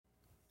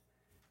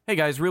Hey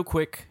guys, real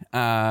quick,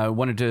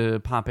 wanted to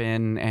pop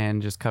in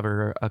and just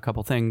cover a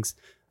couple things.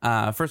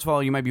 First of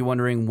all, you might be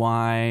wondering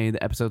why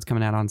the episode's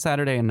coming out on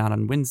Saturday and not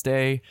on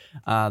Wednesday.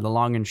 The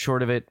long and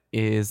short of it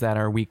is that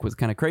our week was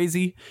kind of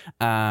crazy,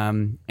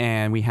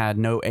 and we had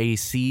no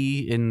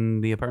AC in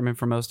the apartment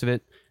for most of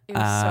it. It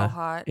was so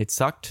hot. It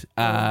sucked.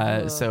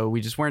 So we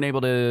just weren't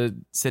able to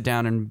sit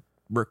down and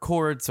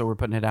record, so we're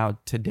putting it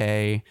out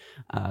today,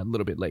 a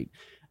little bit late.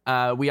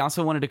 We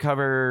also wanted to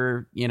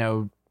cover,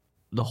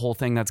 the whole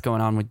thing that's going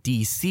on with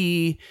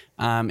DC.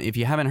 If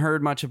you haven't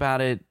heard much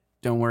about it,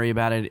 don't worry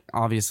about it.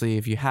 Obviously,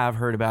 if you have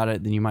heard about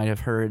it, then you might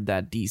have heard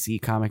that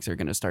DC Comics are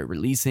going to start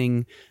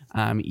releasing,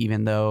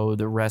 even though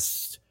the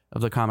rest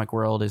of the comic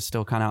world is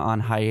still kind of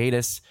on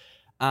hiatus.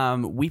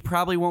 We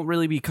probably won't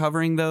really be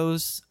covering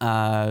those.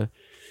 Our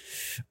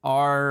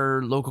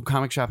local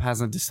comic shop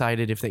hasn't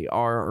decided if they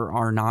are or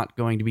are not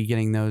going to be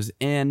getting those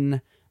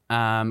in.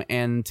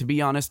 And to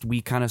be honest,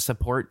 we kind of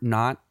support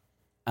not.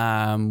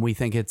 We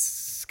think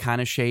it's kind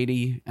of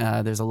shady.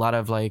 There's a lot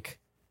of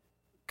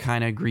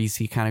kind of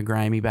greasy, kind of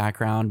grimy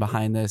background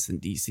behind this,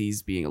 and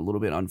DC's being a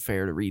little bit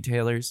unfair to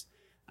retailers,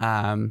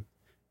 trying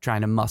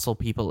to muscle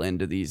people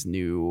into these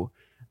new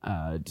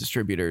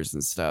distributors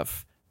and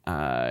stuff,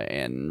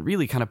 and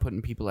really kind of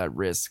putting people at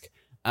risk.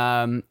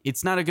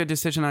 It's not a good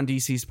decision on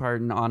DC's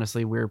part, and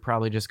honestly, we're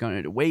probably just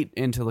going to wait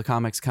until the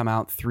comics come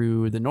out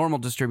through the normal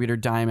distributor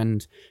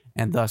Diamond,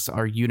 and thus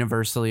are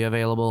universally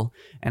available.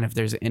 And if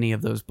there's any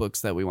of those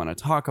books that we want to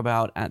talk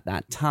about at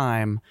that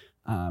time,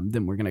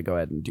 then we're going to go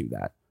ahead and do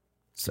that.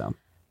 So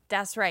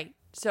that's right.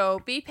 So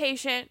be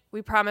patient.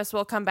 We promise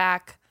we'll come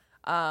back.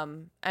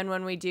 And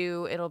when we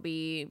do, it'll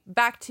be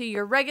back to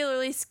your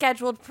regularly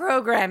scheduled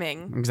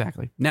programming.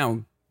 Exactly.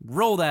 Now,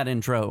 roll that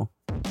intro.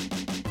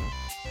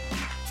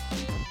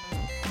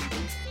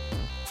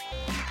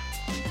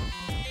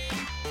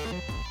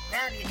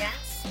 Grab your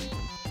dice,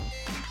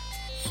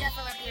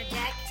 shuffle up your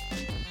deck,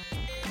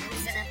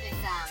 loosen up your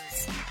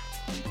thumbs.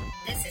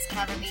 This is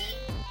Cover B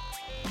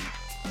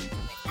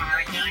with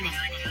Powered Gaming.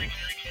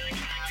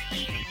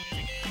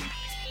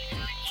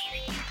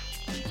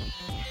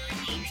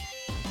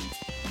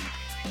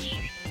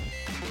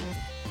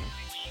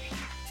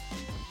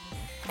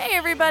 Hey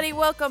everybody,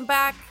 welcome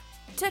back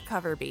to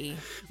Cover B.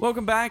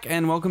 Welcome back,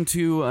 and welcome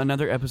to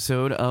another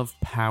episode of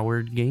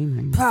Powered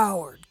Gaming.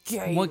 Powered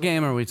Gaming. What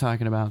game are we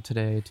talking about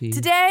today, T?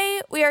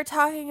 Today we are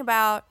talking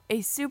about a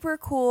super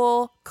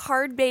cool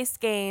card-based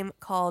game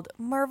called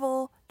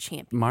Marvel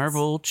Champions.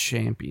 Marvel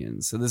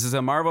Champions. So this is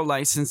a Marvel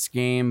licensed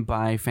game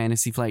by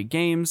Fantasy Flight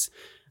Games.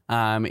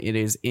 It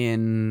is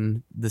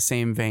in the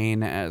same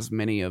vein as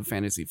many of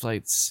Fantasy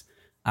Flight's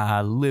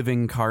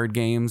living card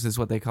games, is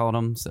what they call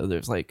them. So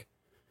there's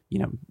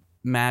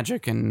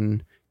Magic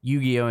and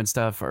Yu-Gi-Oh! And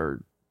stuff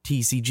are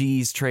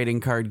TCGs,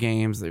 trading card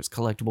games. There's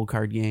collectible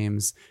card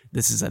games.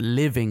 This is a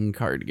living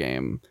card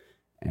game.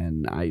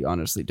 And I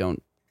honestly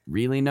don't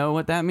really know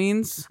what that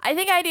means. I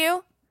think I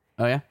do.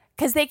 Oh, yeah?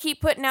 Because they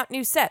keep putting out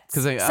new sets.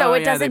 So it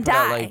they doesn't put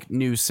die. out,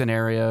 new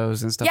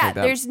scenarios and stuff like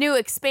that. Yeah, there's new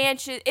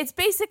expansion. It's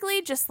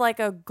basically just like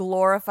a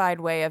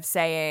glorified way of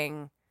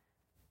saying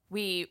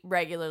we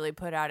regularly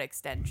put out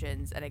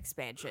extensions and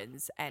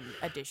expansions and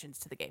additions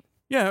to the game.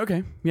 Yeah,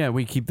 okay. Yeah,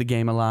 we keep the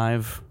game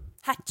alive.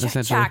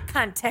 Ha-cha-cha,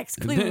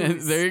 context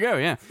clues. There you go,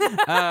 yeah.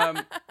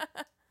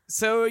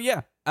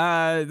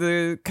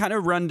 The kind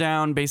of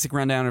basic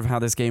rundown of how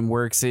this game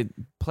works, it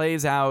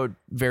plays out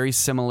very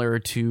similar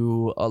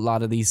to a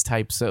lot of these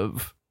types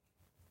of,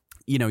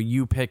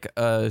 you pick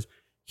a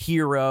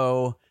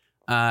hero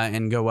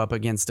and go up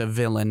against a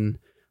villain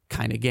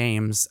kind of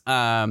games.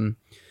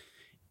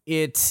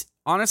 It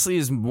honestly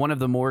is one of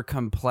the more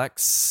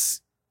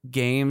complex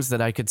games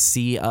that I could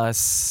see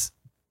us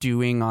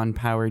doing on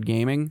Powered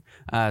Gaming.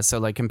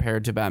 So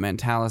compared to Batman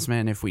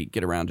Talisman, if we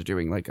get around to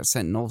doing a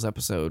Sentinels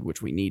episode,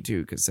 which we need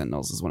to because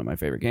Sentinels is one of my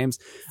favorite games.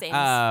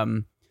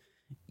 Same.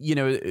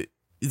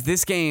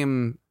 This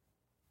game,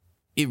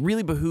 it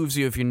really behooves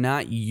you, if you're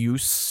not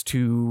used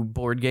to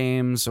board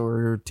games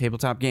or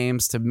tabletop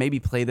games, to maybe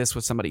play this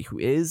with somebody who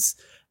is,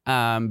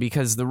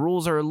 because the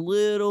rules are a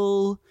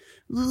little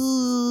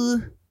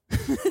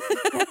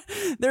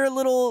they're a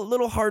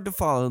little hard to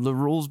follow. The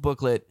rules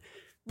booklet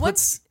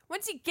Once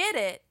you get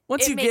it,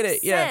 makes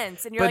sense, yeah.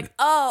 And you're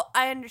oh,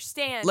 I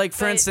understand.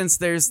 For instance,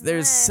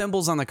 there's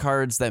symbols on the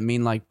cards that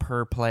mean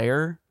per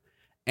player,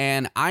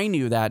 and I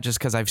knew that just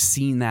because I've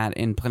seen that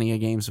in plenty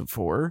of games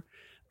before.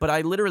 But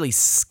I literally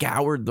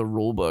scoured the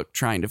rule book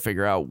trying to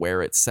figure out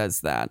where it says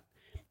that,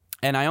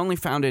 and I only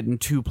found it in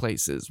two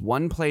places.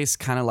 One place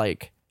kind of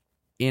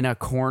in a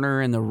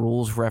corner in the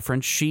rules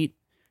reference sheet,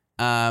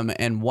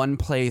 and one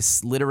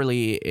place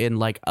literally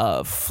in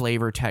a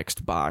flavor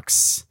text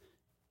box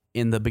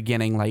in the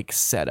beginning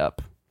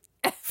setup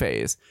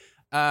phase.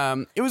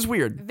 It was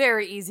weird.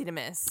 Very easy to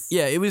miss.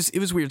 Yeah, it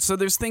was weird. So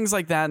there's things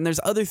like that, and there's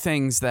other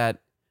things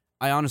that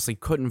I honestly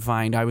couldn't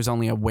find. I was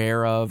only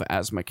aware of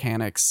as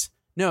mechanics.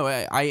 No,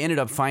 I ended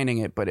up finding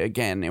it, but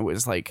again, it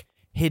was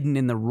hidden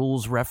in the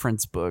rules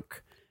reference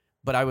book,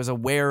 but I was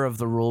aware of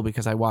the rule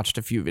because I watched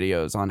a few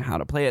videos on how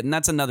to play it. And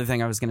that's another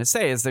thing I was going to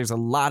say is there's a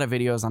lot of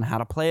videos on how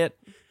to play it,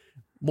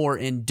 more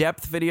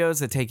in-depth videos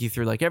that take you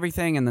through like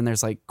everything. And then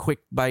there's like quick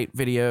bite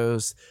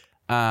videos.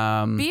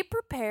 Be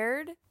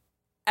prepared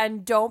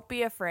and don't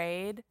be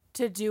afraid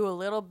to do a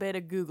little bit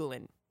of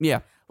Googling. Yeah.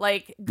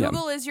 Like,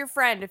 Google is your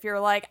friend. If you're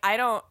like,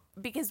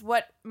 because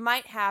what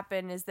might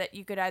happen is that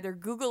you could either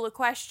Google a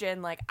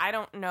question, like, I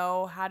don't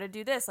know how to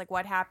do this. Like,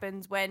 what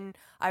happens when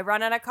I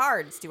run out of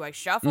cards? Do I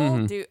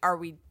shuffle?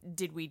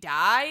 Did we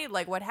die?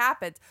 Like, what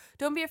happens?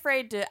 Don't be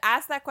afraid to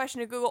ask that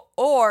question to Google,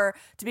 or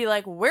to be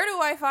like, where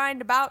do I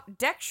find about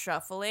deck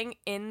shuffling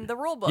in the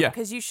rule book? Yeah.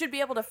 Because you should be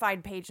able to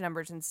find page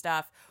numbers and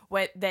stuff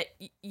that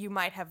you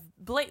might have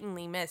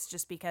blatantly missed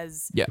just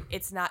because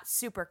it's not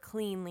super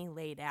cleanly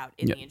laid out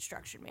in the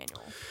instruction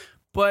manual.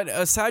 But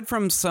aside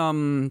from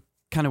some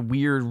kind of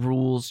weird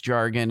rules,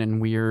 jargon,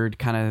 and weird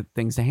kind of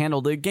things to handle,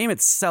 the game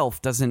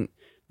itself the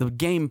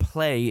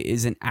gameplay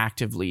isn't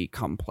actively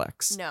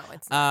complex. No,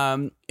 it's not.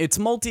 It's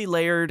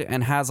multi-layered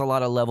and has a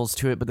lot of levels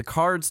to it, but the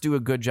cards do a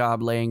good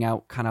job laying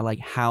out kind of like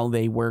how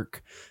they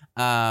work.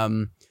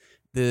 The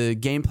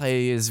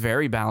gameplay is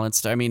very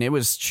balanced. I mean, it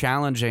was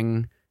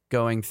challenging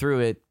going through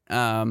it,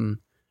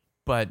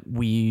 but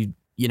we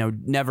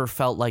never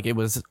felt like it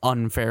was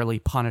unfairly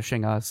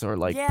punishing us or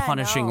like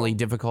punishingly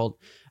difficult.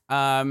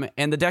 And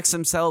the decks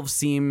themselves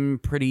seem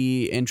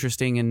pretty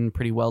interesting and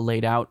pretty well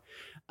laid out.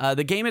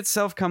 The game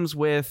itself comes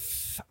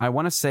with, I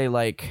want to say,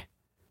 like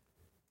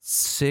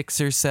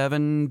 6 or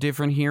 7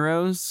 different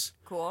heroes.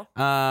 Cool.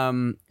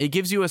 It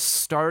gives you a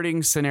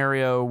starting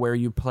scenario where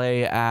you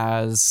play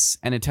as,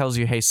 and it tells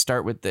you, hey,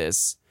 start with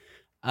this,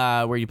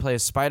 where you play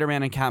as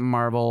Spider-Man and Captain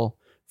Marvel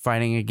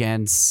fighting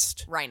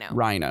against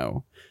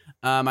Rhino.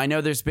 I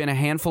know there's been a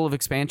handful of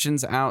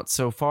expansions out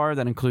so far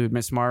that include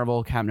Miss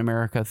Marvel, Captain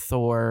America,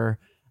 Thor,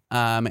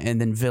 and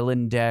then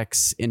villain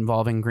decks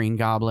involving Green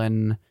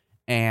Goblin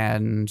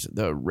and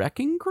the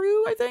Wrecking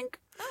Crew, I think.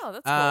 Oh,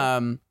 that's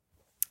cool.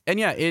 And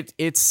yeah,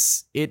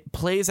 it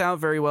plays out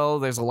very well.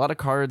 There's a lot of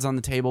cards on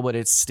the table, but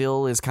it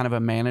still is kind of a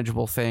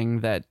manageable thing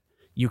that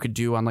you could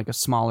do on like a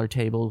smaller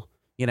table.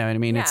 You know what I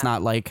mean? Yeah. It's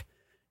not like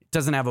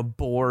doesn't have a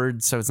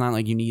board, so it's not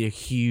like you need a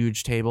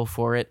huge table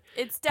for it.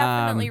 It's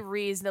definitely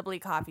reasonably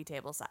coffee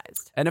table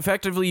sized. And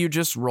effectively, you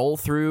just roll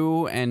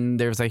through, and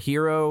there's a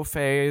hero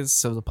phase,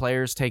 so the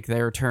players take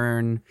their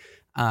turn.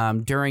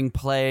 During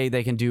play,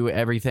 they can do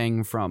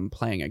everything from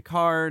playing a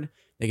card.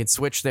 They can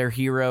switch their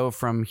hero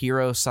from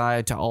hero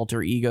side to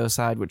alter ego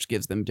side, which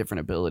gives them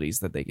different abilities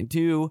that they can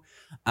do.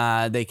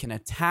 They can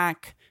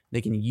attack. They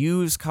can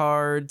use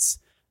cards.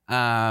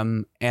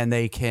 And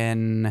they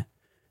can...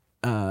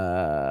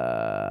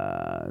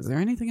 is there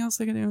anything else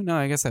they can do? No,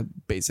 I guess that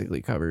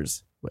basically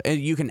covers. And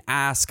you can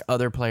ask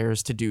other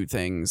players to do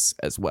things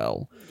as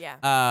well.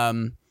 Yeah.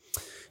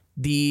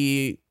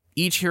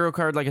 Each hero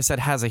card, like I said,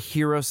 has a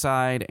hero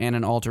side and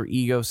an alter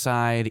ego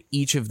side.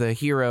 Each of the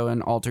hero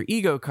and alter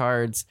ego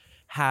cards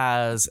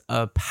has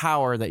a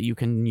power that you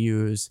can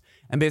use.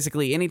 And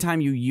basically, anytime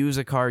you use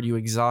a card, you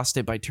exhaust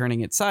it by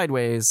turning it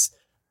sideways.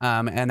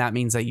 And that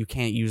means that you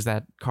can't use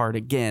that card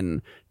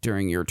again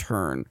during your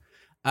turn.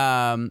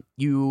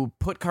 You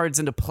put cards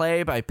into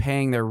play by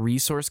paying their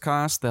resource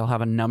cost. They'll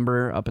have a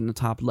number up in the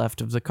top left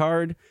of the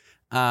card.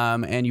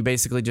 And you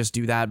basically just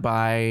do that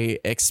by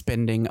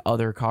expending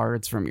other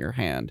cards from your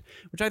hand,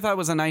 which I thought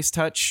was a nice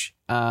touch.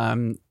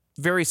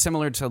 Very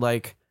similar to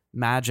like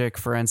Magic,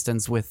 for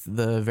instance, with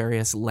the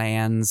various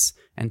lands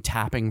and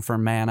tapping for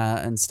mana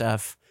and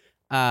stuff.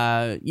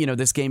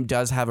 This game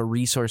does have a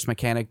resource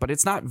mechanic, but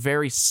it's not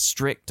very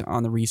strict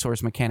on the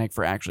resource mechanic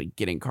for actually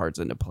getting cards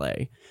into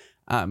play.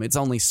 It's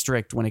only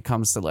strict when it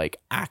comes to like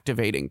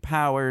activating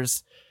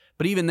powers.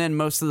 But even then,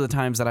 most of the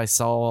times that I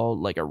saw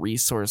like a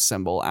resource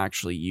symbol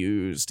actually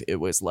used, it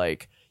was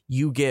like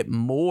you get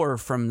more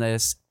from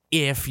this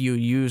if you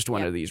used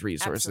one of these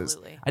resources.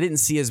 Absolutely. I didn't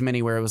see as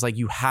many where it was like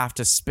you have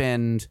to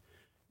spend,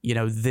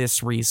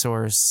 this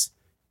resource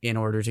in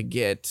order to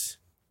get.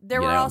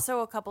 There were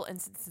also a couple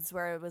instances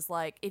where it was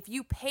like, if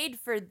you paid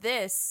for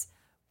this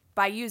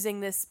by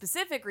using this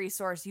specific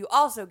resource, you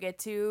also get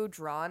to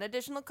draw an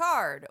additional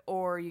card,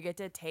 or you get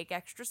to take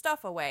extra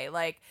stuff away.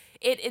 Like,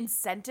 it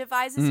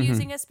incentivizes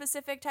using a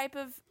specific type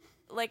of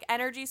like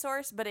energy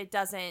source, but it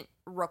doesn't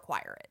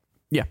require it.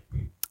 Yeah.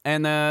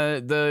 And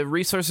the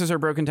resources are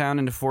broken down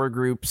into 4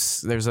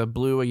 groups. There's a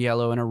blue, a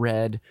yellow, and a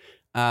red.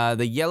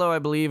 The yellow, I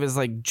believe, is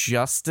like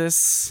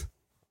justice.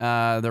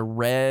 The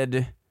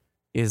red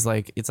is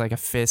like, it's like a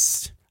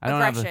fist. I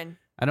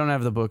don't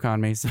have the book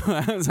on me, so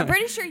I'm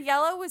pretty sure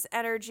yellow was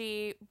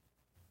energy,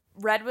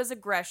 red was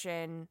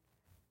aggression,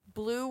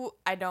 blue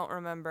I don't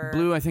remember.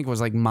 Blue I think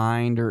was like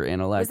mind or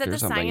intellect. Was that or the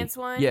something. Science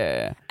one?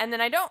 Yeah. And then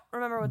I don't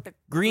remember what the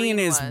green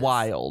is was.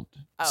 wild.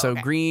 Oh, so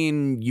okay.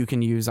 green you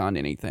can use on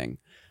anything.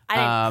 I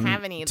didn't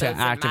have any of those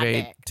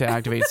to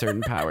activate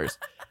certain powers.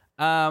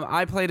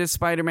 I played as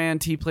Spider-Man.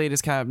 T played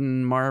as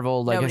Captain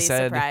Marvel. Like Nobody's I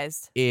said,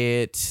 surprised.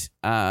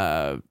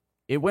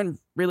 It went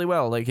really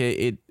well. Like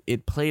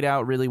it played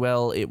out really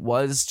well. It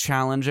was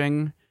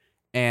challenging,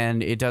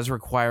 and it does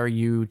require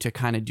you to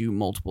kind of do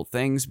multiple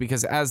things,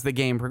 because as the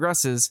game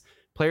progresses,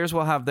 players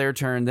will have their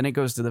turn, then it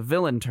goes to the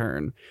villain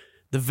turn.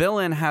 The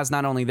villain has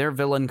not only their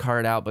villain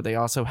card out, but they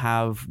also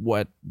have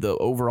what the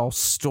overall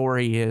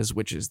story is,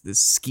 which is this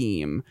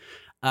scheme.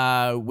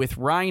 With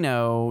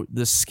Rhino,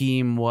 the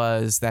scheme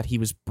was that he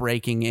was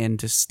breaking in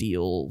to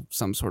steal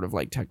some sort of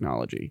like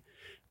technology.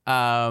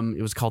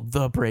 It was called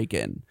the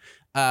break-in.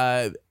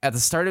 At the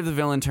start of the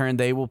villain turn,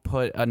 they will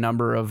put a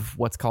number of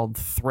what's called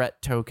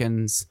threat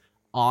tokens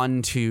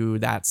onto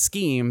that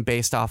scheme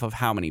based off of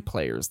how many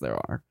players there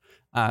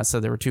are. So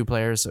there were 2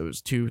 players, so it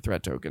was 2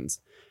 threat tokens.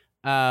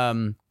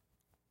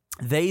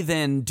 They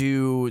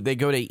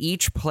go to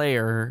each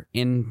player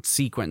in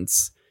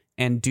sequence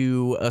and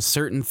do a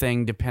certain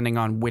thing depending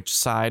on which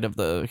side of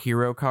the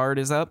hero card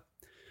is up.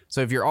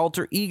 So if your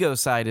alter ego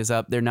side is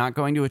up, they're not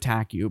going to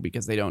attack you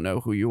because they don't know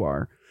who you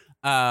are.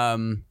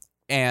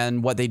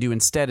 And what they do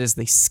instead is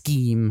they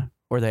scheme,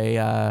 or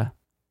they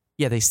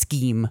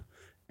scheme.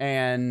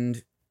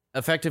 And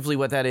effectively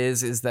what that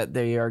is that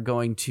they are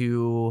going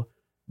to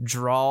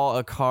draw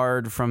a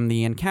card from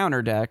the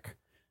encounter deck.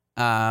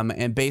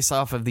 And based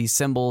off of these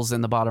symbols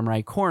in the bottom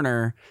right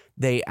corner,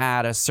 they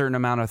add a certain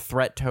amount of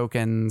threat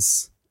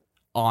tokens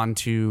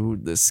onto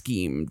the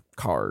scheme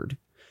card.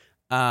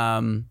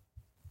 Then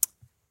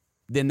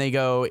they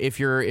go, if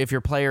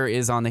your player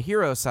is on the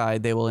hero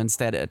side, they will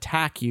instead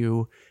attack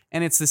you.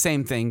 And it's the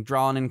same thing.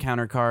 Draw an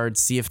encounter card,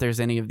 see if there's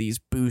any of these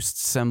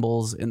boost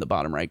symbols in the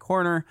bottom right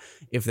corner.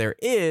 If there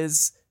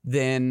is,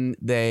 then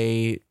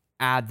they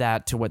add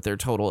that to what their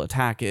total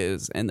attack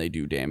is, and they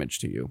do damage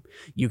to you.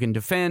 You can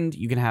defend,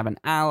 you can have an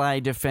ally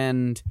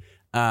defend,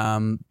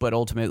 but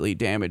ultimately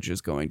damage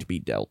is going to be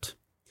dealt.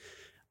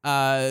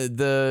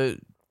 The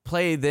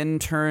play then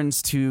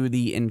turns to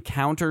the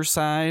encounter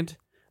side.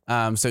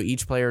 So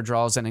each player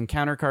draws an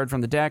encounter card from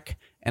the deck,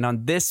 and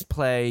on this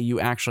play, you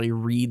actually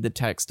read the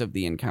text of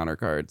the encounter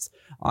cards.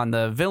 On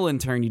the villain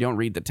turn, you don't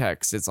read the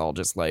text. It's all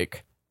just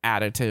like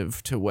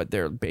additive to what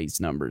their base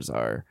numbers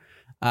are.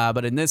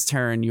 But in this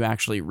turn, you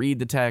actually read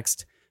the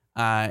text,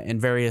 and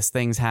various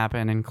things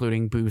happen,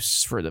 including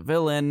boosts for the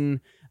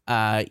villain.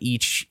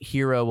 Each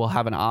hero will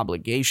have an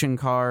obligation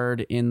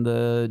card in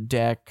the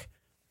deck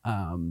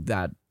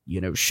that,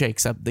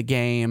 shakes up the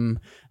game.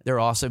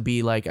 There'll also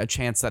be like a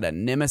chance that a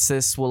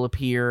nemesis will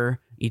appear.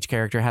 Each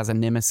character has a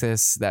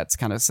nemesis that's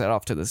kind of set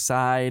off to the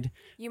side.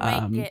 You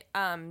might get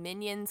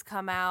minions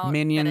come out.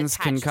 Minions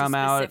can come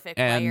out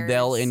and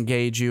they'll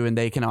engage you, and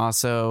they can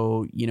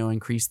also,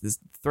 increase the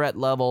threat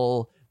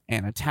level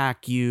and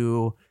attack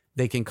you.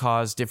 They can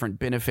cause different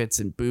benefits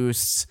and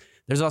boosts.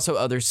 There's also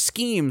other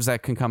schemes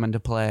that can come into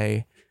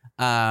play,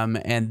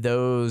 and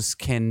those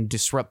can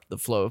disrupt the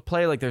flow of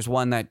play. Like there's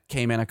one that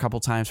came in a couple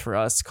times for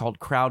us called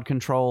Crowd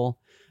Control,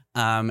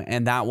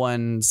 and that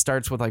one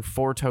starts with like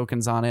 4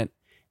 tokens on it,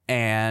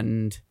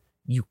 and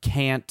you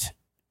can't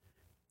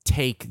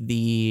take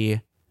the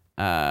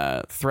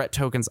threat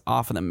tokens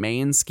off of the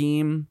main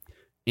scheme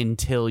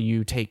until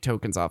you take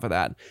tokens off of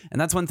that. And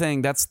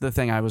that's the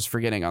thing I was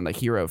forgetting on the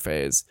hero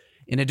phase.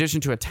 In addition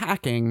to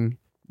attacking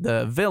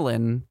the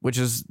villain, which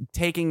is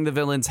taking the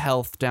villain's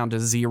health down to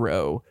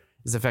 0,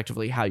 is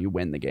effectively how you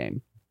win the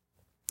game.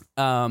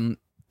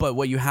 But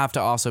what you have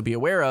to also be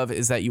aware of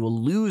is that you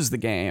will lose the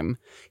game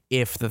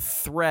if the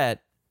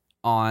threat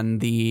on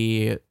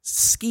the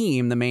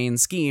scheme, the main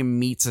scheme,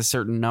 meets a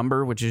certain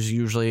number, which is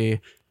usually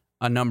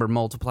a number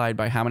multiplied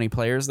by how many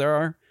players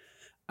there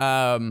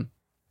are.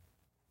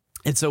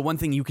 And so one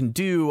thing you can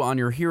do on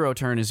your hero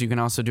turn is you can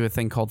also do a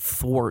thing called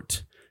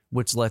Thwart,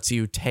 which lets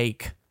you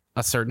take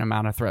a certain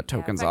amount of threat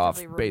tokens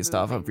off based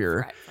off of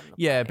your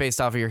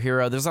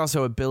hero. There's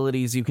also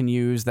abilities you can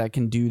use that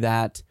can do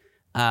that.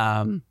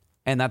 And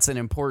that's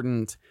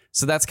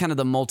so that's kind of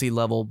the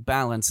multi-level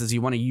balance, is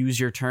you want to use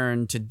your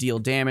turn to deal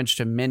damage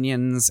to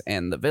minions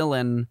and the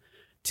villain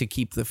to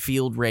keep the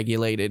field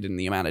regulated and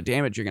the amount of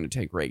damage you're going to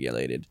take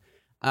regulated.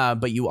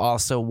 But you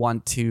also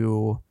want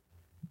to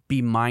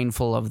be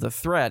mindful of the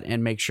threat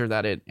and make sure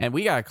that and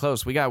we got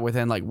close. We got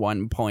within like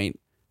 1 point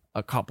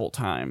a couple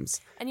times.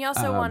 And you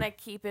also want to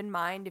keep in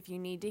mind if you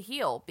need to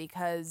heal,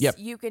 because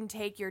you can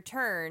take your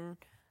turn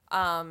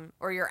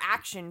or your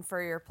action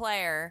for your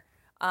player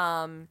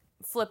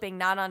flipping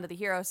not onto the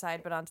hero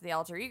side but onto the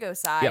alter ego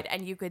side,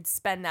 and you could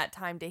spend that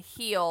time to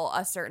heal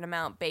a certain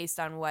amount based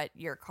on what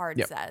your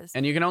card says.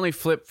 And you can only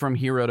flip from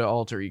hero to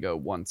alter ego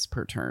once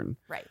per turn.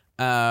 Right.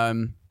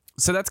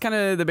 So that's kind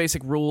of the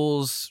basic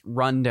rules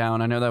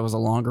rundown. I know that was a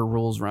longer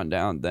rules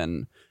rundown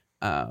than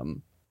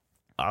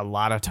a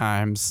lot of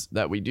times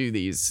that we do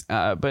these.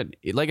 But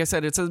like I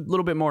said, it's a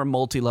little bit more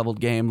multi-leveled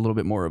game, a little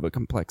bit more of a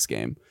complex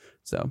game.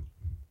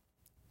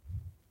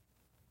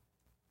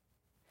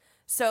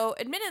 So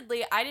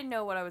admittedly, I didn't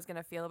know what I was going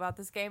to feel about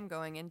this game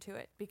going into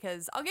it,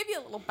 because I'll give you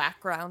a little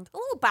background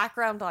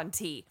on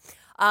T.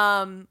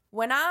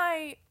 When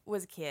I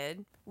was a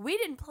kid, we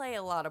didn't play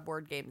a lot of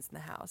board games in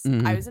the house.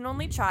 Mm-hmm. I was an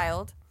only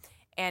child,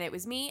 And it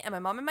was me and my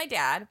mom and my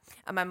dad.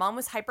 And my mom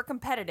was hyper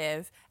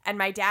competitive. And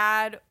my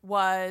dad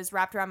was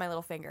wrapped around my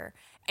little finger.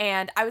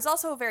 And I was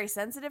also a very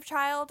sensitive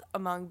child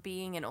among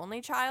being an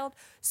only child.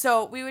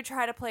 So we would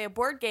try to play a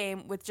board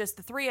game with just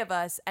the three of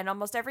us. And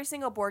almost every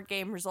single board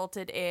game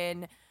resulted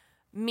in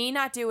me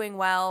not doing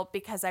well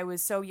because I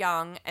was so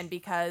young and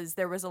because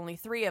there was only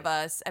three of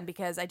us and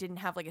because I didn't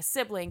have like a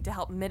sibling to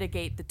help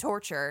mitigate the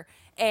torture,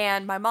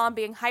 and my mom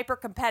being hyper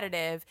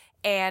competitive,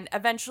 and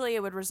eventually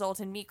it would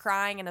result in me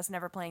crying and us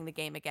never playing the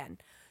game again.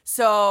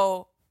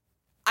 So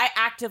I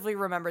actively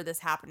remember this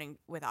happening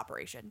with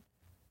Operation.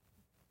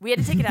 We had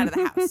to take it out of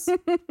the house.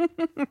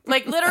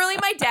 Like literally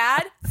my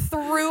dad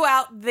threw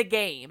out the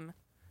game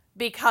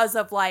because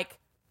of like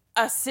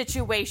a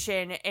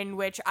situation in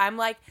which I'm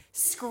like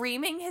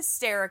screaming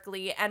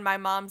hysterically and my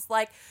mom's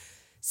like,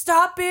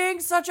 stop being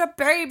such a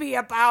baby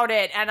about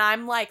it. And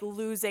I'm like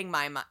losing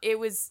my mind. It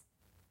was,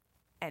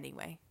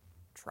 anyway,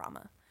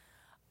 trauma.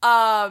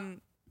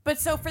 But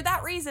so for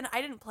that reason,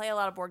 I didn't play a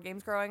lot of board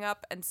games growing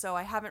up. And so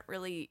I haven't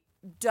really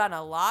done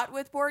a lot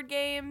with board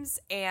games.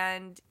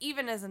 And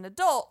even as an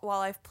adult,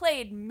 while I've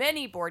played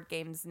many board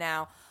games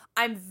now,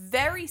 I'm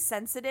very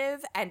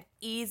sensitive and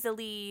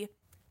easily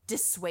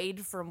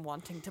dissuade from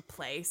wanting to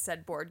play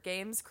said board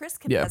games. Chris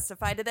can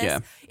testify to this. Yeah.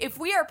 If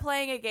we are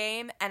playing a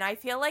game and I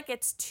feel like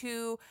it's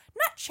too,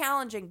 not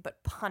challenging,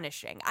 but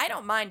punishing. I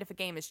don't mind if a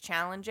game is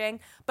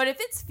challenging, but if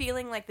it's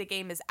feeling like the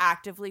game is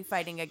actively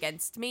fighting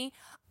against me,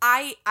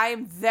 I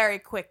am very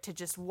quick to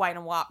just wipe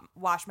and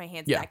wash my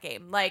hands of that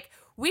game. Like,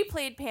 we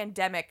played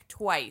Pandemic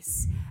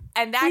twice,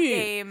 and that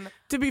game...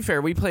 To be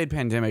fair, we played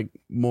Pandemic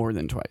more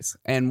than twice,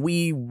 and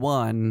we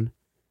won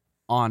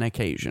on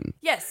occasion.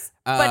 Yes,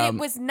 but it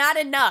was not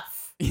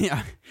enough.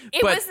 Yeah.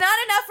 It was not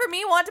enough for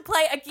me to want to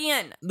play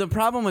again. The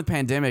problem with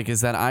Pandemic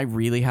is that I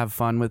really have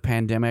fun with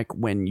Pandemic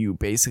when you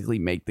basically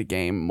make the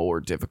game more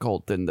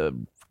difficult than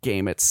the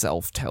game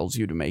itself tells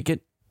you to make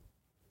it.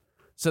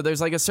 So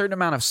there's like a certain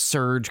amount of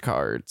surge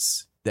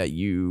cards that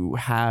you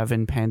have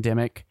in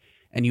Pandemic,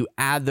 and you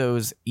add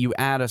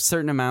a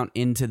certain amount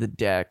into the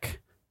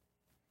deck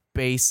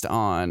based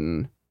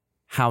on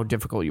how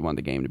difficult you want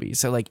the game to be.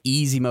 So like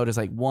easy mode is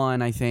like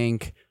 1, I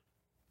think.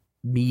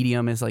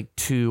 Medium is like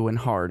 2, and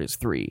hard is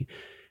 3.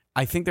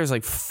 I think there's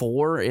like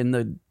 4 in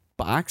the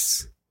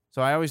box.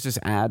 So I always just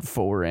add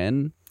 4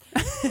 in.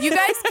 You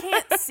guys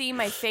can't see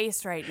my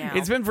face right now.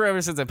 It's been forever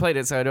since I played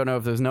it, so I don't know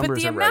if those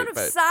numbers are right. But the amount of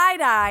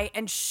side eye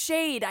and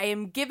shade I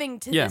am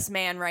giving to this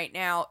man right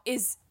now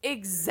is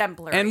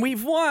exemplary. And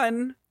we've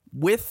won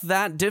with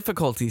that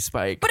difficulty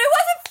spike. But it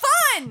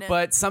wasn't fun!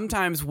 But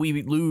sometimes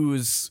we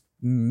lose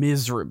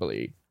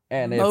miserably.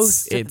 And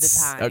Most of it's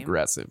the time.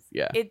 aggressive.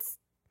 Yeah.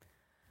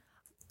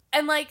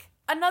 And like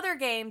another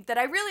game that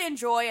I really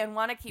enjoy and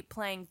want to keep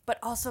playing, but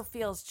also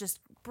feels just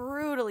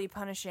brutally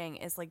punishing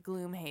is like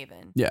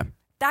Gloomhaven. Yeah.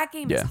 That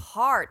game is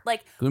hard.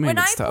 Like when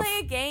I play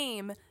a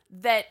game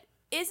that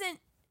isn't,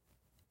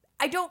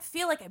 I don't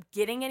feel like I'm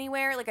getting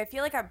anywhere. Like I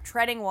feel like I'm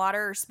treading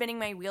water or spinning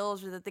my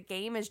wheels, or that the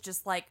game is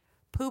just like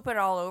pooping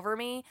all over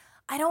me.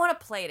 I don't want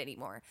to play it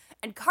anymore.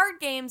 And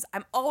card games,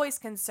 I'm always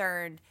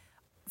concerned,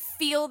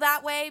 feel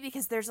that way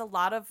because there's a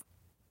lot of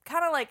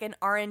kind of like an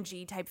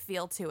RNG type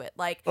feel to it.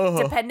 Like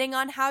depending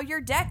on how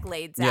your deck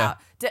lays out.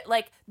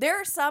 Like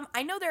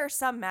I know there are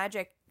some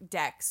Magic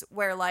decks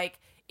where like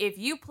if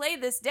you play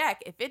this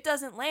deck, if it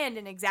doesn't land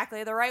in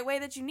exactly the right way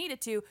that you need it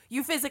to,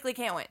 you physically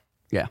can't win.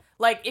 Yeah.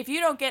 Like if you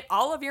don't get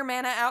all of your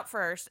mana out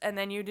first and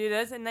then you do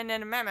this and then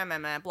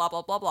blah,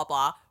 blah, blah, blah,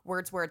 blah,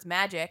 words,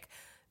 magic,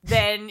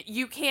 then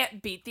you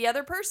can't beat the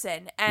other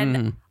person.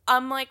 And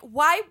I'm like,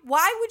 why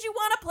would you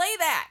want to play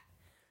that?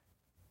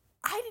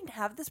 I didn't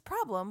have this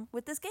problem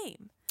with this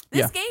game.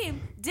 This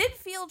game did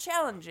feel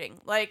challenging.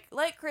 Like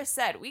Chris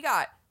said, we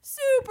got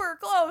super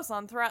close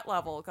on threat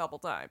level a couple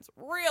times.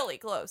 Really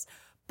close.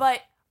 But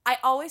I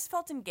always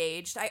felt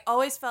engaged. I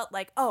always felt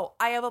like, oh,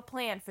 I have a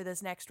plan for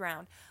this next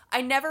round.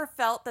 I never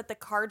felt that the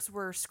cards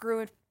were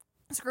screwing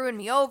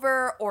me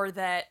over, or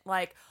that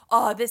like,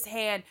 oh, this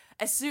hand,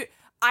 as soon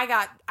I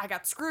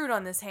got screwed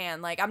on this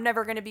hand. Like I'm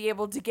never going to be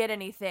able to get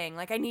anything.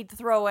 Like I need to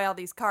throw away all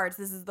these cards.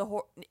 This is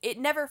it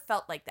never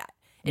felt like that.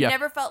 It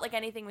never felt like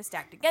anything was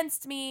stacked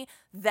against me,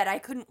 that I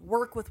couldn't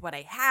work with what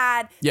I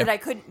had, that I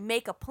couldn't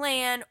make a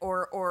plan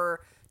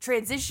or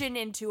transition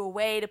into a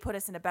way to put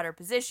us in a better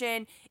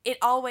position. It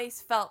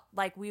always felt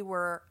like we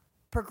were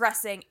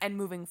progressing and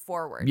moving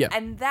forward. Yeah.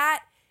 And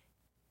that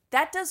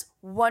does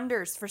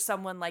wonders for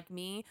someone like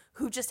me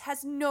who just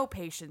has no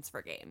patience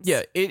for games.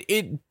 Yeah,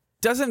 it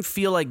doesn't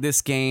feel like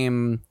this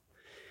game,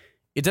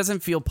 it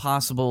doesn't feel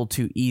possible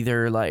to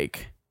either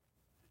like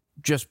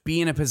just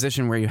be in a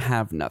position where you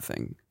have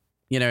nothing.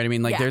 You know what I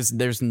mean? Like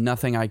there's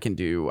nothing I can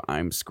do.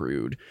 I'm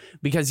screwed.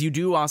 Because you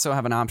do also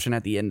have an option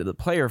at the end of the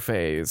player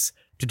phase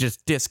to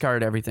just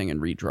discard everything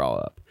and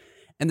redraw up.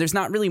 And there's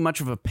not really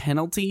much of a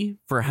penalty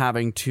for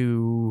having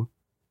to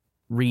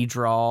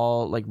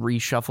redraw, like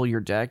reshuffle your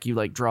deck. You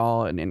like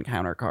draw an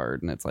encounter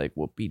card and it's like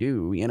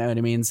whoopee-doo. You know what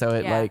I mean? So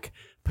it like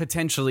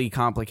potentially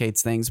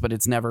complicates things, but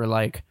it's never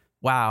like,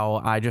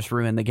 wow, I just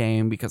ruined the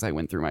game because I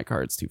went through my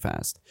cards too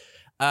fast.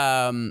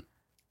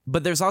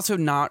 But there's also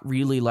not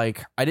really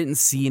like, I didn't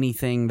see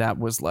anything that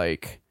was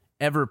like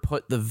ever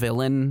put the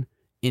villain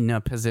in a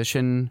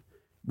position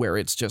where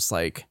it's just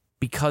like,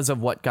 because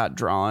of what got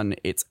drawn,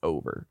 it's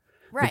over.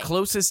 Right. The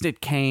closest it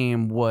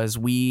came was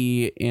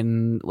we,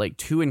 in like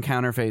 2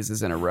 encounter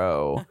phases in a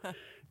row,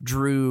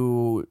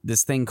 drew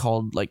this thing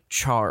called like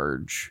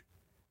Charge.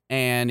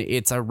 And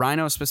it's a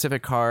Rhino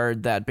specific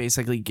card that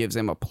basically gives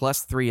him a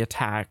 +3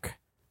 attack.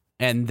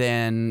 And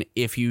then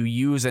if you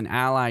use an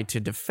ally to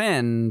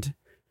defend,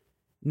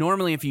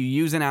 normally if you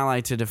use an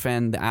ally to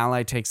defend, the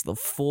ally takes the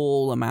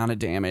full amount of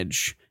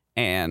damage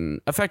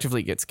and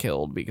effectively gets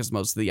killed because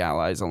most of the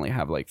allies only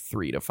have like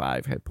 3 to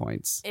 5 hit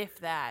points. If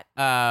that.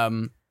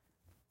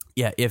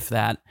 Yeah, if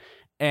that.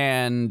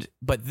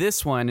 But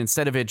this one,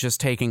 instead of it just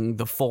taking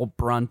the full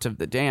brunt of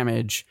the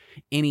damage,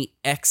 any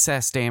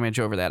excess damage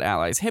over that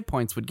ally's hit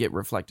points would get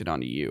reflected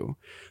onto you.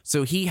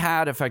 So he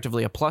had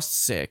effectively a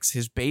 +6.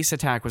 His base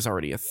attack was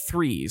already a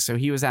 3, so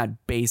he was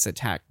at base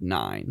attack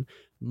 9.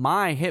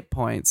 My hit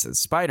points as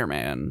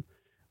Spider-Man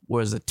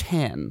was a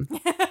 10.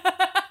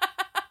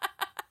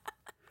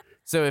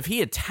 So if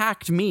he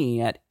attacked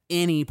me at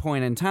any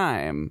point in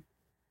time,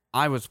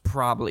 I was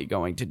probably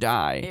going to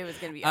die. It was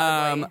going to be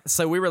ugly.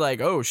 So we were like,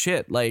 oh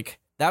shit, like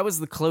that was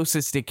the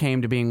closest it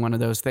came to being one of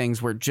those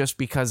things where just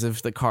because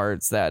of the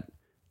cards that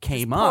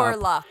came up, Poor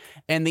luck.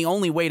 and the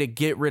only way to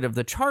get rid of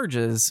the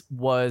charges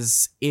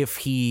was if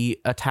he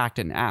attacked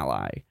an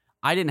ally.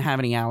 I didn't have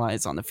any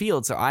allies on the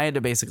field, so I had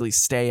to basically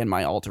stay in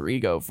my alter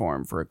ego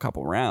form for a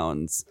couple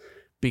rounds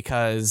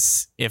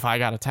because if I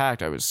got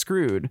attacked, I was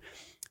screwed.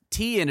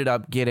 T ended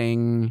up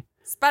getting...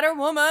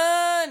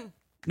 Spider-Woman!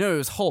 No, it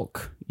was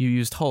Hulk. You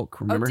used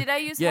Hulk, remember? Oh, did I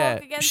use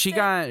Hulk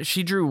against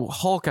she drew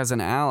Hulk as an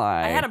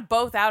ally. I had them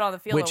both out on the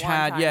field which at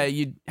one had, time.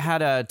 you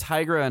had a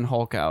Tigra and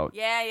Hulk out.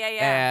 Yeah.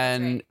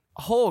 And That's right.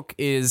 Hulk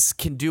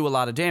can do a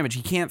lot of damage.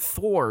 He can't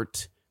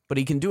thwart, but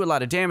he can do a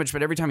lot of damage.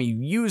 But every time you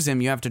use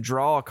him, you have to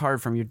draw a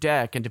card from your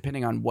deck. And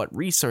depending on what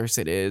resource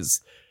it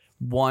is,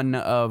 one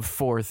of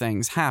 4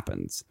 things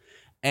happens.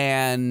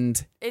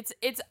 And it's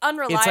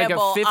unreliable. It's like a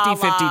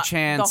 50-50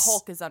 chance. The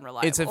Hulk is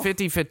unreliable. It's a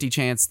 50-50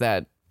 chance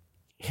that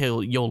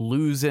you'll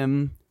lose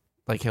him.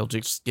 Like he'll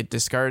just get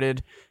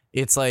discarded.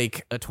 It's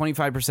like a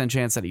 25%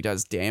 chance that he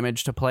does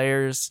damage to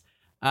players.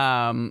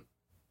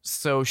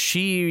 So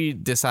she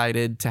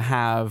decided to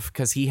have,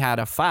 because he had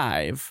a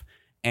 5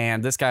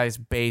 and this guy's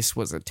base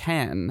was a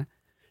 10,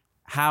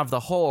 have the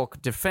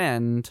Hulk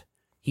defend.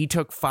 He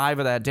took 5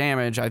 of that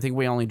damage. I think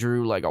we only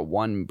drew like a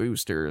 1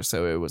 booster,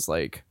 so it was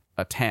like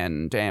a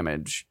 10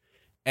 damage.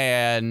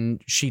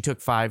 And she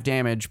took 5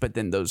 damage, but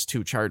then those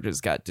 2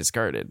 charges got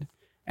discarded.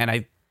 And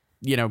I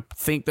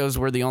think those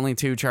were the only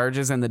 2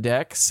 charges in the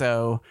deck,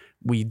 so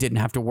we didn't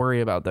have to worry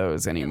about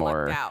those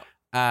anymore. It lucked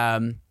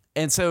out.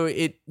 And so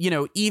it,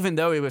 even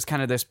though it was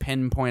kind of this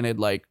pinpointed,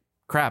 like,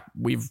 crap,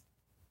 we've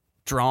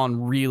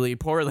drawn really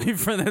poorly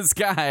for this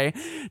guy,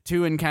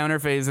 2 encounter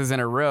phases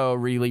in a row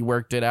really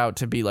worked it out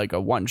to be like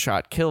a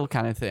one-shot kill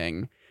kind of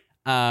thing.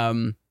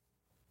 But,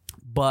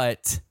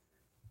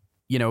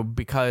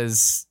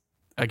 because,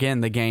 again,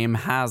 the game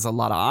has a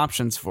lot of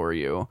options for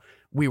you,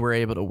 we were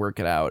able to work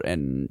it out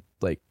and,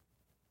 like,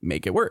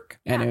 make it work.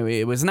 Yeah. And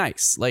it was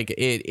nice. Like,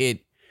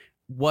 it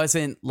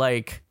wasn't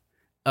like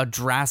a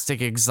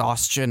drastic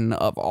exhaustion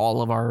of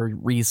all of our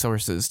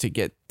resources to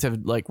get to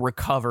like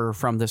recover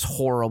from this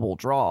horrible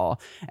draw.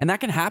 And that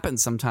can happen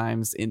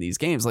sometimes in these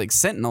games. Like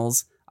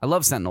Sentinels, I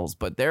love Sentinels,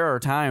 but there are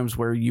times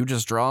where you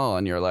just draw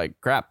and you're like,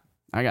 crap,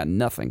 I got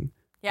nothing.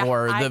 Yeah,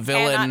 or I the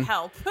villain cannot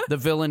help. the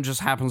villain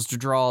just happens to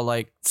draw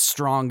like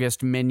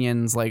strongest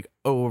minions like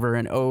over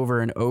and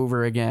over and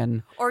over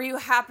again. Or you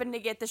happen to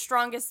get the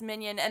strongest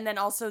minion and then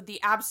also the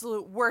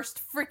absolute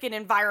worst freaking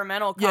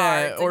environmental cards.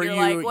 Yeah, or and you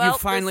you're like, well, you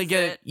finally this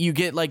is get it. you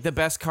get like the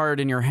best card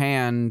in your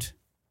hand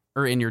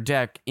or in your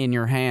deck in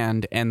your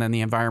hand, and then the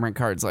environment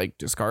card's like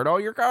discard all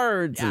your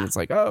cards, and Yeah. it's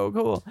like, oh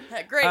cool.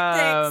 Great,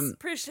 thanks.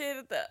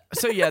 Appreciated that.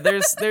 So yeah,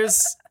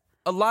 there's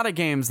a lot of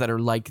games that are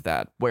like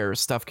that where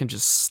stuff can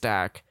just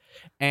stack.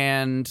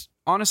 And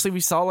honestly, we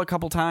saw a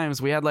couple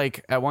times. We had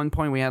like at one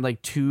point we had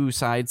like 2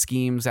 side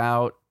schemes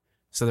out,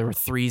 so there were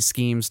 3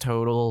 schemes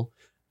total.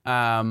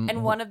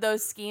 And one of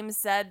those schemes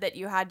said that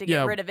you had to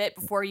get rid of it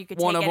before you could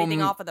take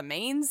anything off of the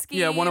main scheme.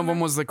 Yeah, one of them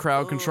was the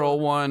crowd control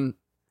one.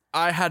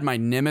 I had my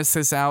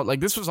Nemesis out. Like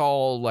this was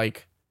all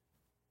like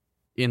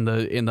in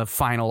the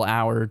final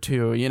hour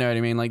too. You know what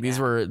I mean? Like this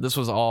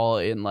was all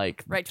in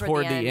like right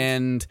toward the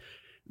end.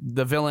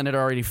 The villain had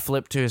already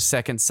flipped to his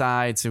second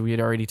side, so we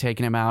had already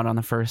taken him out on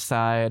the first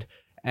side,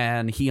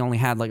 and he only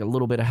had like a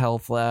little bit of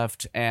health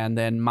left. And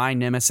then my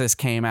Nemesis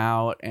came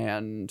out,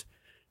 and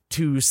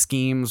 2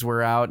 schemes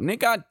were out, and it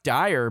got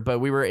dire, but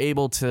we were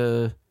able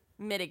to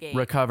mitigate,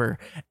 recover.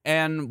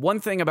 And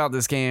one thing about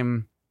this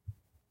game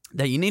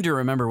that you need to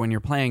remember when you're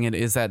playing it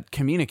is that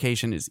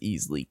communication is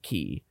easily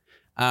key.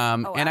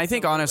 And I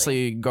think, absolutely.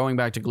 honestly, going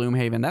back to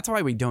Gloomhaven, that's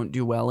why we don't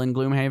do well in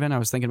Gloomhaven. I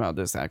was thinking about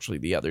this actually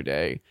the other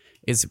day,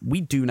 is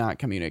we do not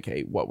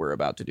communicate what we're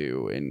about to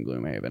do in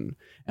Gloomhaven.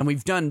 And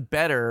we've done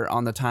better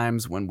on the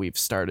times when we've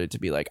started to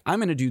be like, I'm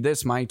going to do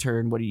this my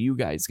turn. What are you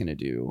guys going to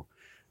do?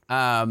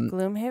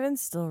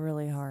 Gloomhaven's still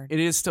really hard. It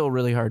is still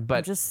really hard, I'm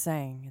but just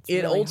saying. It's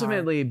it really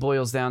ultimately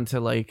boils down to,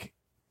 like,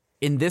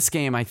 in this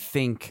game, I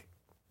think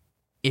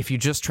if you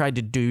just tried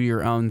to do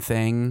your own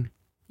thing, hard.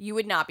 You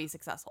would not be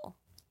successful.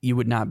 you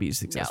would not be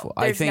successful.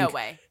 No, there's I think, no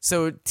way.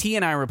 So T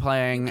and I were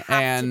playing,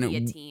 Have and to be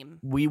a team.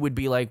 we would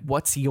be like,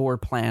 what's your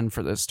plan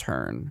for this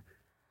turn?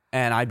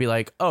 And I'd be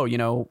like, oh,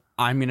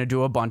 I'm going to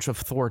do a bunch of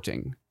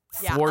thwarting.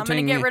 Yeah, I'm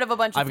going to get rid of a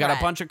bunch of I've got a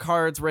threat. bunch of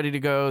cards ready to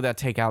go that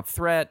take out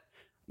threat.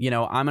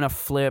 I'm going to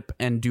flip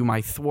and do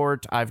my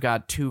thwart. I've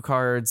got 2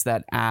 cards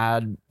that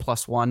add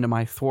 +1 to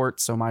my thwart.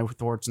 So my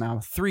thwart's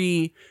now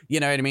 3. You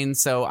know what I mean?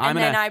 So And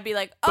then I'd be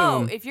like, oh,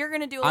 boom. if you're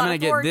going to do a I'm lot going of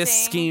to get thwarting,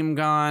 this scheme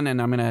gone, and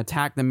I'm going to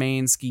attack the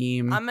main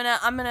scheme. I'm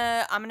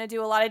gonna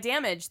do a lot of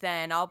damage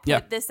then. I'll put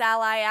Yeah. this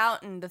ally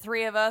out and the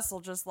 3 of us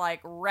will just like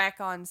wreck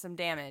on some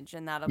damage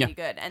and that'll Yeah. be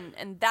good.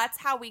 And that's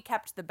how we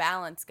kept the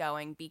balance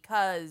going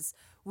because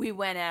we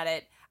went at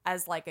it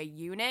as like a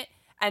unit.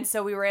 And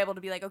so we were able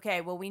to be like,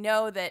 okay, well we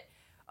know that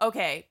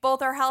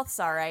both our health's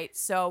all right,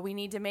 so we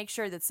need to make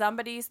sure that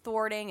somebody's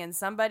thwarting and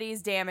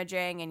somebody's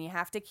damaging, and you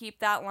have to keep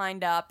that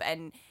lined up.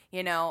 And,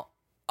 oh,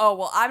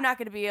 well, I'm not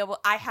going to be able,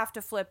 I have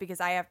to flip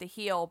because I have to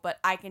heal, but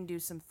I can do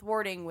some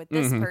thwarting with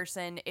this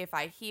person if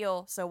I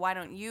heal, so why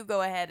don't you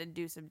go ahead and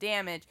do some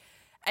damage?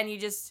 And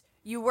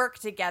you work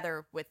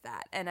together with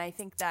that, and I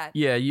think that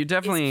Yeah, you is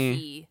definitely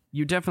key.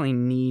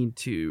 need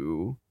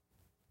to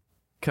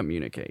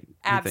communicate.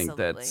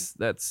 Absolutely. I think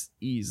that's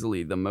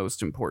easily the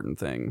most important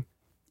thing,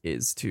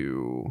 is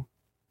to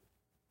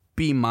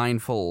be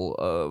mindful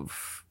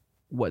of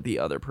what the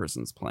other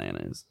person's plan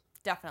is.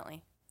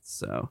 Definitely.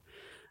 So,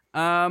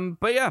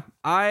 but yeah,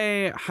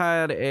 I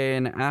had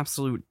an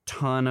absolute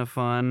ton of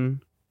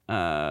fun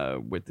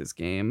with this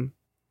game.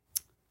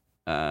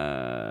 Yeah,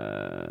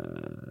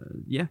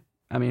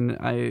 I mean,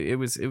 it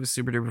was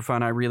super duper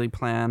fun. I really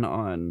plan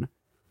on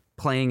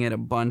playing it a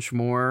bunch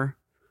more.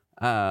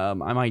 I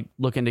might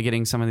look into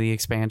getting some of the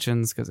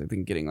expansions, because I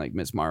think getting like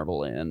Miss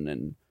Marvel in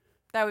and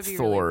That would be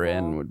Thor really cool.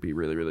 in would be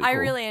really, really cool. I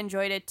really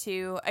enjoyed it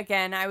too.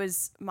 Again, I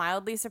was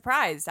mildly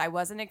surprised. I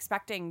wasn't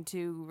expecting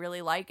to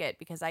really like it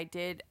because I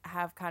did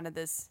have kind of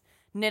this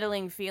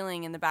niddling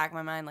feeling in the back of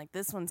my mind, like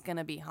this one's going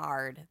to be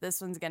hard. This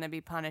one's going to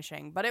be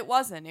punishing. But it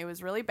wasn't. It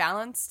was really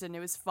balanced and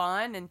it was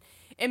fun. And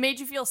it made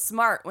you feel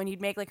smart when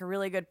you'd make like a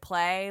really good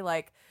play.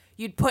 Like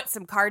you'd put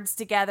some cards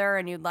together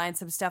and you'd line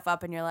some stuff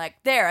up and you're like,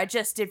 there, I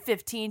just did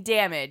 15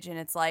 damage. And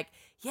it's like,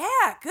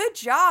 yeah, good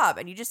job.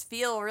 And you just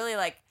feel really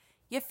like,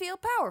 you feel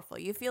powerful.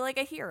 You feel like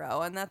a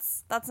hero, and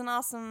that's an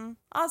awesome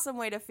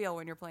way to feel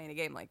when you're playing a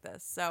game like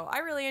this. So I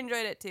really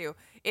enjoyed it too.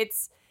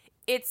 It's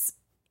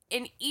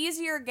an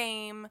easier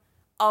game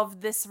of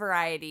this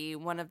variety,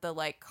 one of the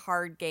like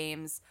card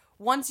games.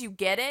 Once you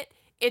get it,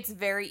 it's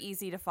very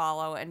easy to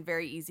follow and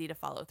very easy to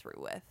follow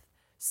through with.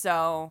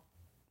 So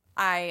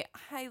I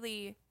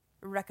highly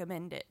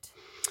recommend it.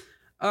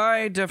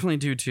 I definitely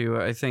do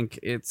too. I think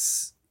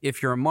it's,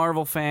 if you're a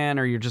Marvel fan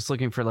or you're just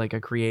looking for like a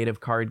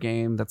creative card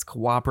game that's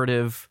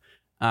cooperative,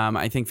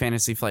 I think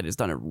Fantasy Flight has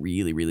done a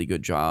really, really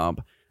good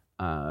job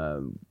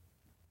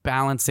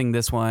balancing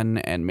this one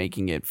and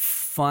making it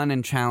fun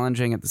and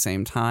challenging at the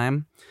same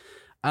time.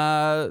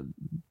 Kind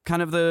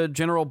of the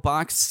general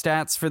box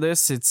stats for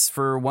this, it's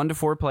for 1 to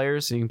 4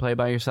 players, so you can play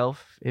by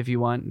yourself if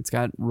you want. It's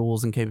got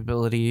rules and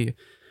capability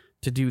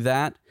to do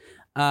that.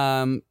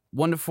 1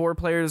 to 4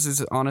 players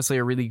is honestly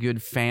a really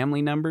good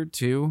family number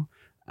too.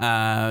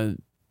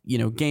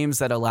 Games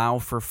that allow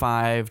for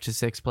 5 to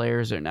 6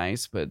 players are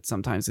nice, but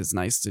sometimes it's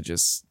nice to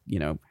just,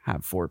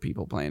 have 4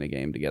 people playing a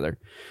game together.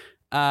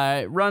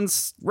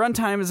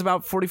 Runtime is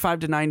about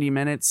 45 to 90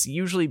 minutes.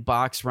 Usually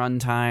box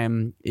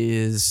runtime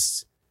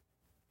is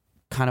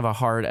kind of a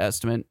hard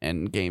estimate,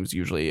 and games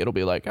usually it'll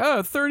be like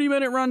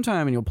 30-minute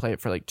runtime, and you'll play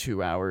it for like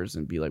 2 hours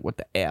and be like, what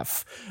the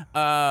F?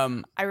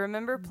 I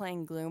remember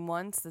playing Gloom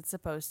once that's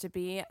supposed to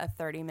be a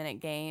 30-minute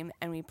game,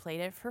 and we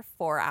played it for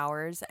 4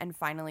 hours and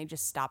finally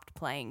just stopped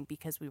playing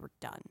because we were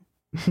done.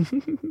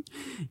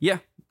 Yeah,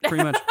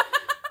 pretty much.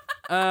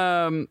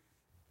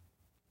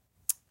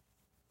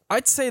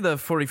 I'd say the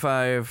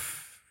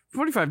 45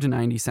 to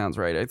 90 sounds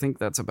right. I think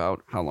that's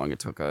about how long it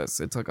took us.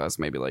 It took us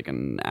maybe like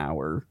an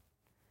hour.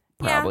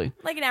 Probably. Yeah,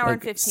 like an hour and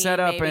 15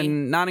 setup, maybe.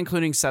 and not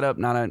including setup,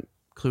 not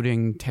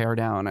including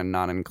teardown, and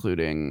not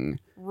including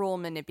Rule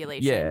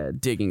manipulation. Yeah,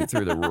 digging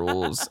through the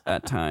rules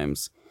at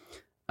times.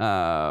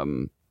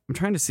 I'm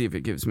trying to see if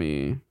it gives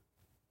me.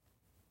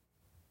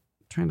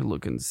 Trying to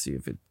look and see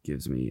if it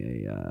gives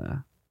me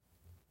a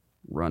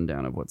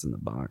rundown of what's in the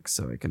box,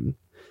 so I can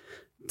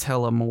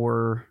tell a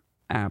more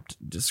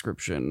apt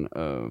description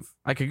of.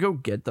 I could go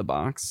get the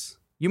box.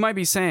 You might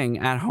be saying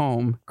at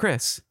home,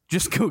 Chris,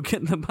 just go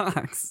get the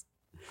box.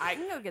 I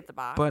can go get the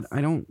box. But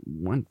I don't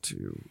want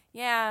to.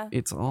 Yeah.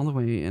 It's all the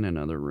way in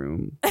another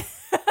room.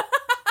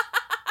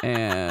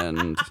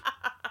 And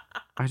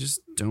I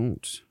just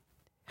don't.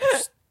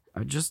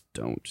 I just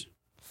don't.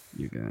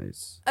 You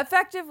guys.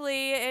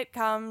 Effectively, it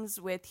comes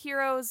with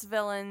heroes,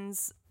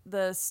 villains,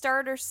 the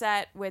starter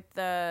set with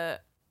the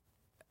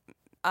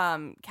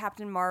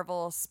Captain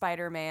Marvel,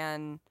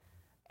 Spider-Man,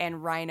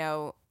 and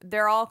Rhino.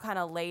 They're all kind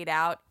of laid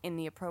out in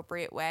the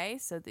appropriate way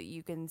so that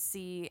you can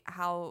see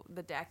how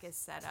the deck is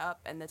set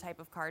up and the type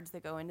of cards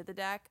that go into the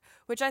deck,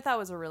 which I thought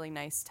was a really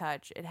nice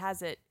touch. It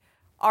has it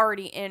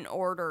already in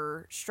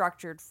order,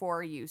 structured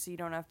for you, so you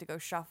don't have to go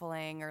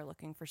shuffling or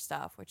looking for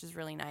stuff, which is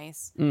really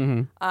nice.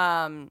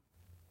 Mm-hmm.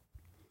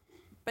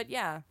 But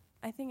yeah,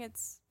 I think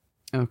it's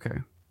Okay.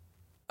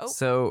 Oh.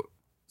 So,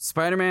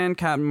 Spider-Man,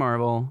 Captain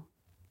Marvel,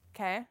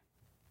 okay.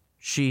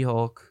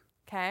 She-Hulk,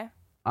 Okay.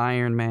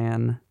 Iron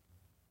Man,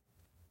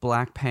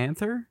 Black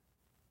Panther,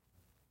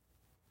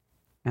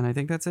 and I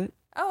think that's it.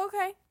 Oh,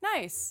 okay.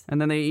 Nice.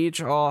 And then they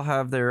each all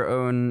have their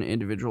own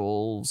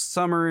individual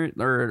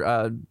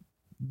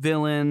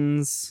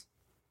villains,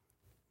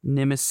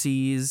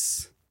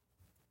 nemesis.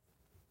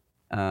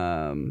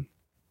 I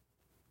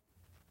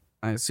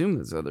assume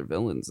there's other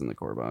villains in the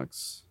core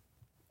box.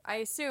 I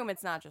assume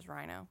it's not just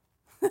Rhino.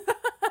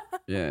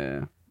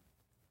 Yeah.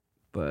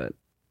 But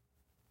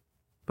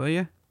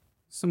yeah,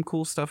 some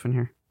cool stuff in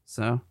here.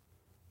 So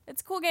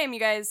It's a cool game, you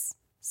guys.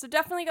 So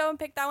definitely go and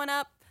pick that one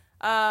up.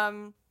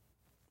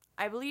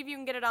 I believe you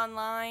can get it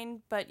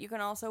online, but you can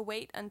also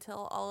wait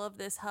until all of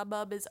this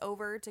hubbub is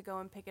over to go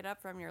and pick it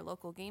up from your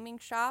local gaming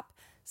shop.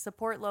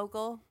 Support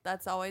local.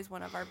 That's always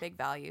one of our big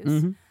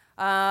values.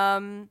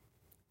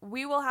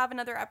 We will have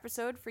another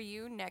episode for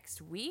you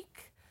next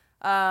week.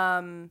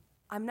 I'm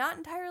not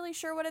entirely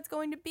sure what it's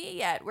going to be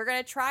yet. We're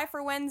going to try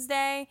for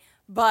Wednesday,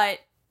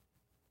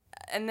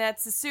 and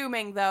that's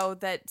assuming, though,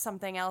 that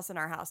something else in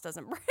our house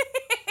doesn't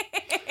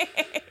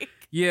break.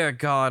 yeah,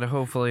 God,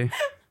 hopefully.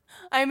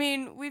 I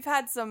mean, we've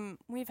had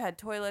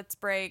toilets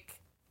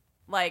break.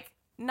 Like,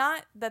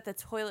 not that the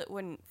toilet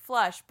wouldn't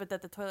flush, but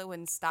that the toilet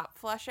wouldn't stop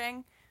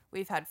flushing.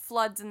 We've had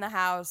floods in the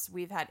house.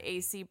 We've had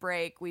AC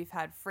break. We've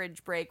had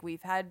fridge break.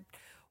 We've had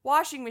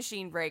washing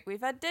machine break.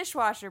 We've had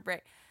dishwasher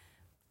break.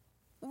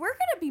 We're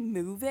going to be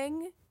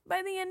moving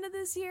by the end of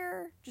this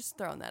year. Just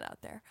throwing that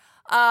out there.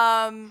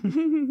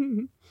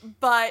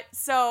 But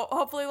so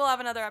hopefully we'll have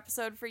another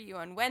episode for you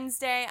on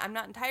Wednesday. I'm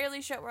not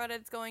entirely sure what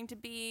it's going to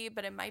be,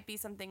 but it might be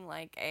something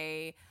like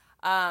a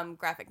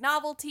graphic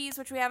novelties,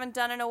 which we haven't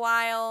done in a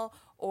while,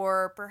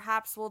 or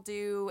perhaps we'll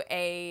do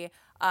a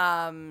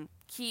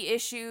key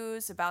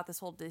issues about this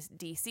whole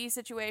DC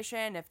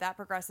situation, if that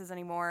progresses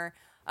anymore.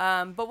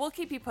 But we'll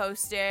keep you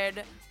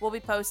posted. We'll be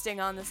posting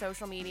on the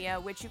social media,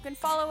 which you can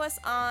follow us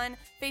on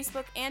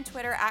Facebook and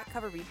Twitter at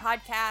Cover B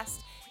Podcast.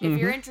 If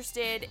you're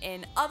interested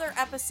in other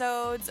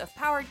episodes of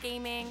Powered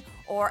Gaming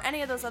or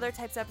any of those other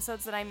types of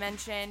episodes that I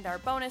mentioned, our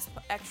bonus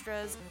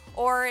extras,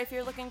 or if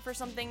you're looking for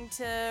something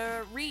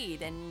to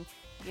read and,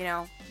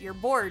 you're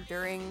bored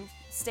during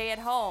stay at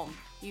home,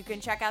 you can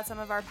check out some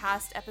of our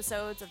past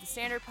episodes of the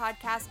Standard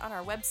Podcast on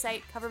our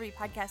website,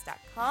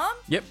 coverbpodcast.com.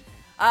 Yep.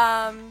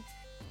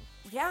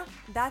 Yeah,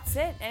 that's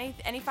it.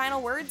 Any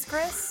final words,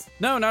 Chris?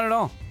 No, not at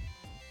all.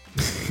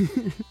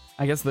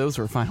 I guess those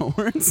were final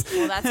words.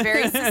 Well, that's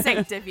very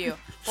succinct of you.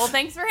 Well,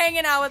 thanks for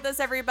hanging out with us,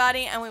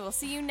 everybody, and we will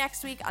see you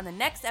next week on the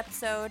next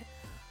episode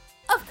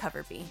of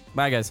Cover B.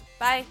 Bye, guys.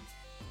 Bye.